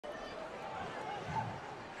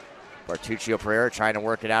Bartuccio-Pereira trying to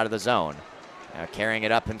work it out of the zone. Now carrying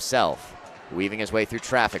it up himself. Weaving his way through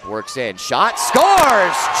traffic, works in, shot,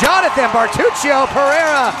 scores! Jonathan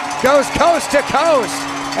Bartuccio-Pereira goes coast to coast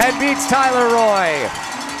and beats Tyler Roy.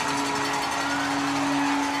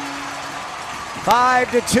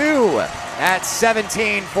 5-2 at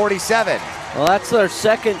 17:47. Well, that's their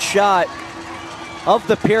second shot of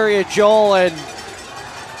the period, Joel, and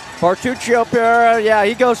Bartuccio-Pereira, yeah,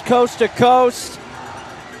 he goes coast to coast,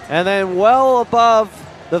 and then well above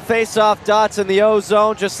the face-off dots in the O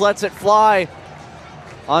zone, just lets it fly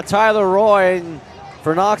on Tyler Roy. And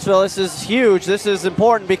for Knoxville, this is huge. This is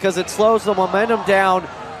important because it slows the momentum down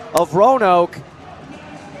of Roanoke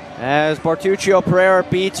as Bartuccio-Pereira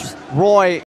beats Roy